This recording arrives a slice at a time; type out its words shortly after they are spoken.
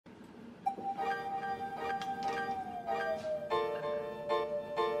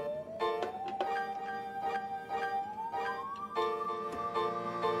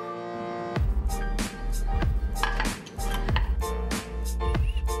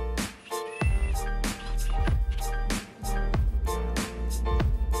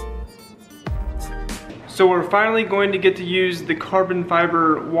So we're finally going to get to use the carbon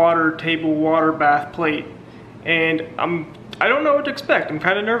fiber water table water bath plate, and I don't know what to expect. I'm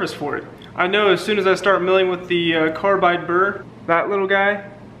kind of nervous for it. I know as soon as I start milling with the carbide burr, that little guy,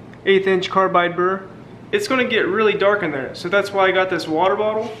 1/8 inch carbide burr, it's going to get really dark in there. So that's why I got this water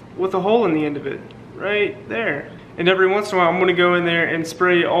bottle with a hole in the end of it, right there. And every once in a while I'm going to go in there and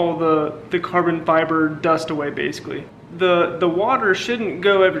spray all the carbon fiber dust away basically. The water shouldn't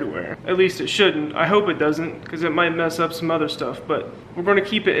go everywhere. At least it shouldn't. I hope it doesn't, because it might mess up some other stuff, but we're going to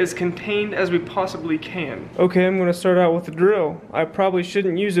keep it as contained as we possibly can. Okay, I'm going to start out with the drill. I probably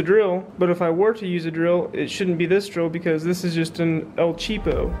shouldn't use a drill, but if I were to use a drill, it shouldn't be this drill because this is just an El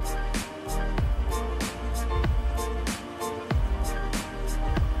Cheapo.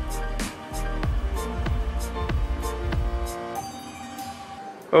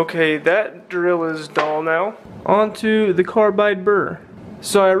 Okay, that drill is dull now. On to the carbide burr.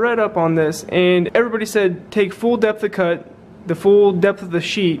 So I read up on this and everybody said take full depth of cut, the full depth of the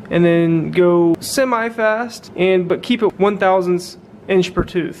sheet, and then go semi-fast, but keep it 1/1000th inch per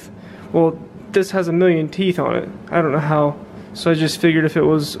tooth. Well, this has 1,000,000 teeth on it. I don't know how, so I just figured if it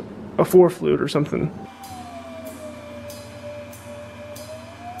was a 4-flute or something.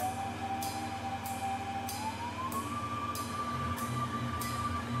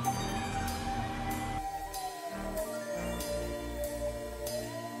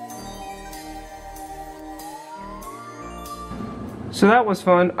 So that was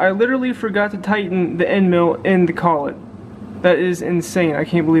fun. I literally forgot to tighten the end mill in the collet. That is insane. I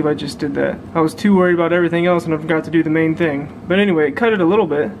can't believe I just did that. I was too worried about everything else and I forgot to do the main thing. But anyway, it cut it a little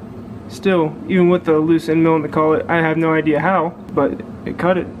bit. Still, even with the loose end mill in the collet, I have no idea how, but it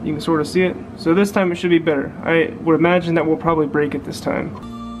cut it. You can sort of see it. So this time it should be better. I would imagine that we'll probably break it this time.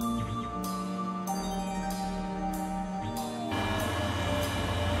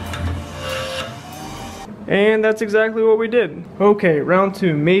 And that's exactly what we did. Okay, round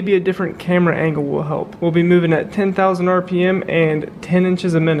 2. Maybe a different camera angle will help. We'll be moving at 10,000 RPM and 10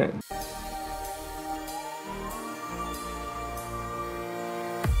 inches a minute.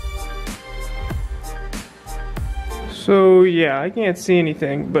 So yeah, I can't see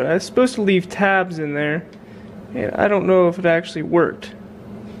anything, but I was supposed to leave tabs in there, and I don't know if it actually worked.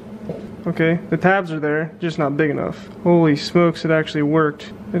 Okay, the tabs are there, just not big enough. Holy smokes, it actually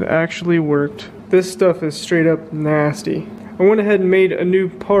worked. It actually worked. This stuff is straight up nasty. I went ahead and made a new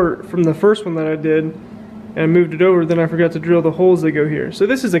part from the first one that I did, and I moved it over, then I forgot to drill the holes that go here. So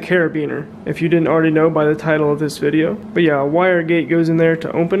this is a carabiner, if you didn't already know by the title of this video. But yeah, a wire gate goes in there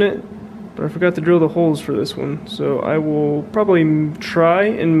to open it, but I forgot to drill the holes for this one. So I will probably try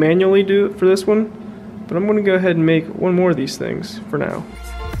and manually do it for this one, but I'm gonna go ahead and make one more of these things for now.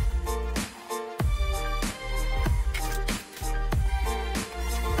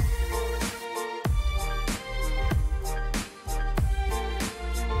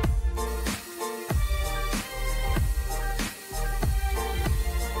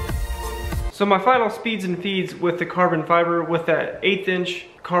 So my final speeds and feeds with the carbon fiber with that 1/8 inch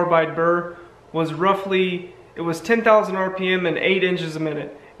carbide burr was roughly, it was 10,000 RPM and 8 inches a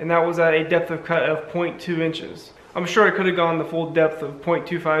minute. And that was at a depth of cut of 0.2 inches. I'm sure I could have gone the full depth of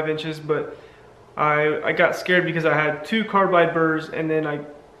 0.25 inches, but I got scared because I had 2 carbide burrs and then I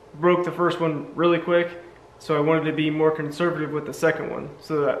broke the first one really quick. So I wanted to be more conservative with the second one.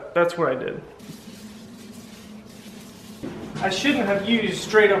 So that's what I did. I shouldn't have used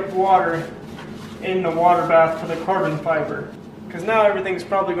straight up water in the water bath for the carbon fiber, because now everything's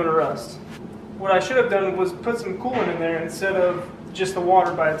probably going to rust. What I should have done was put some coolant in there instead of just the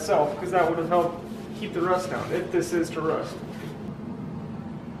water by itself, because that would have helped keep the rust down, if this is to rust.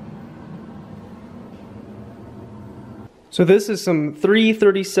 So this is some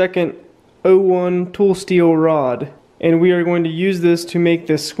 3/32 01 tool steel rod, and we are going to use this to make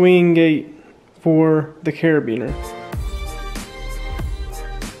the swinging gate for the carabiner.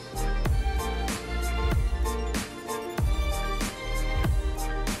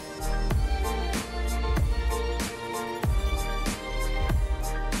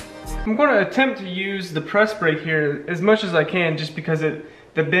 I'm going to attempt to use the press brake here as much as I can, just because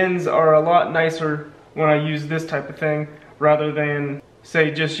the bends are a lot nicer when I use this type of thing rather than,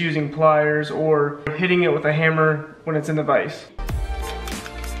 say, just using pliers or hitting it with a hammer when it's in the vise.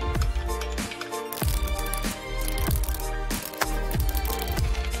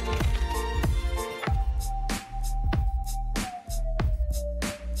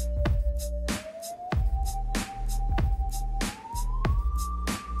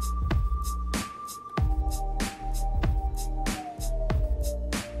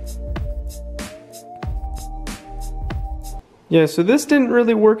 Yeah, so this didn't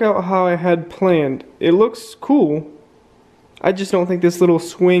really work out how I had planned. It looks cool. I just don't think this little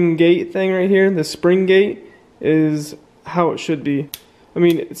swing gate thing right here, the spring gate, is how it should be. I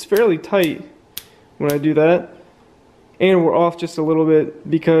mean, it's fairly tight when I do that. And we're off just a little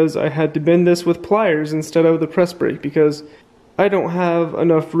bit because I had to bend this with pliers instead of the press brake because I don't have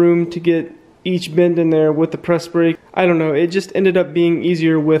enough room to get each bend in there with the press brake. I don't know, it just ended up being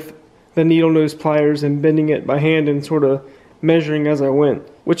easier with the needle nose pliers and bending it by hand and sort of measuring as I went,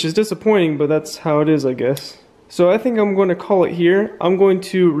 which is disappointing, but that's how it is, I guess. So I think I'm going to call it here. I'm going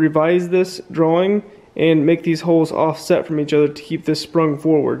to revise this drawing and make these holes offset from each other to keep this sprung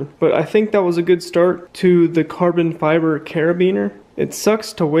forward. But I think that was a good start to the carbon fiber carabiner. It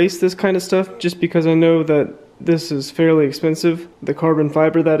sucks to waste this kind of stuff just because I know that this is fairly expensive, the carbon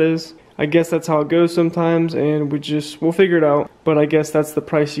fiber that is. I guess that's how it goes sometimes, and we'll figure it out. But I guess that's the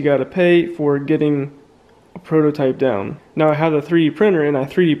price you gotta pay for getting a prototype down. Now I have the 3D printer and I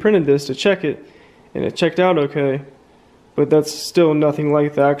 3D printed this to check it, and it checked out okay. But that's still nothing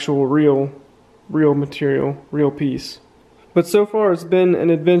like the actual real material, real piece. But so far it's been an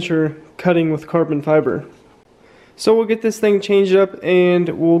adventure cutting with carbon fiber. So we'll get this thing changed up and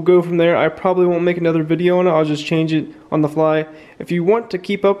we'll go from there. I probably won't make another video on it, I'll just change it on the fly. If you want to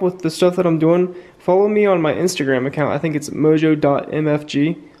keep up with the stuff that I'm doing, follow me on my Instagram account. I think it's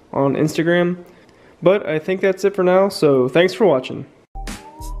mojo.mfg on Instagram. But I think that's it for now, so thanks for watching.